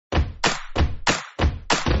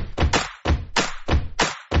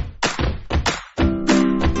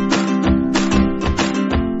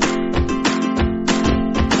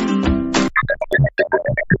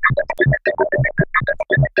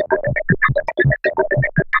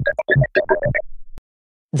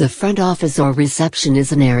The front office or reception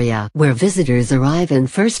is an area where visitors arrive and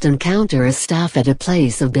first encounter a staff at a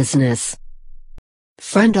place of business.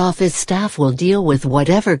 Front office staff will deal with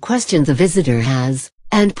whatever questions a visitor has,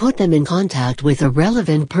 and put them in contact with a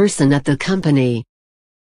relevant person at the company.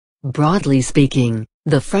 Broadly speaking,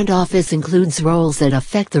 the front office includes roles that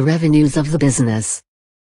affect the revenues of the business.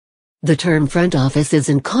 The term front office is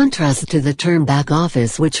in contrast to the term back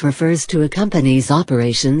office, which refers to a company's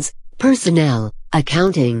operations, personnel,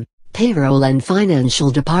 accounting, payroll and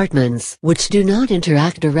financial departments, which do not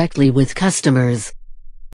interact directly with customers.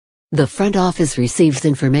 The front office receives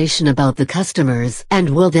information about the customers and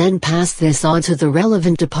will then pass this on to the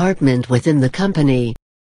relevant department within the company.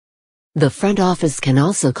 The front office can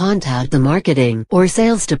also contact the marketing or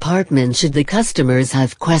sales department should the customers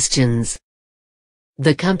have questions.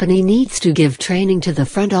 The company needs to give training to the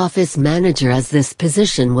front office manager, as this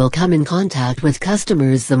position will come in contact with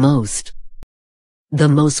customers the most. The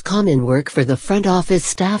most common work for the front office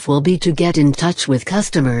staff will be to get in touch with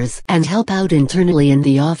customers and help out internally in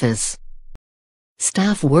the office.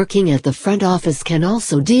 Staff working at the front office can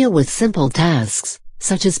also deal with simple tasks,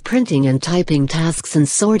 such as printing and typing tasks and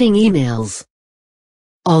sorting emails.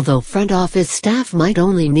 Although front office staff might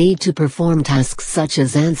only need to perform tasks such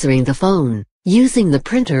as answering the phone, using the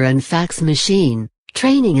printer and fax machine,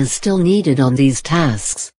 training is still needed on these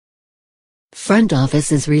tasks. Front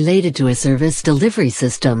office is related to a service delivery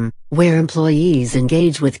system, where employees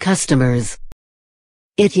engage with customers.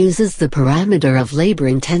 It uses the parameter of labor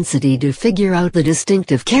intensity to figure out the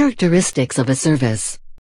distinctive characteristics of a service.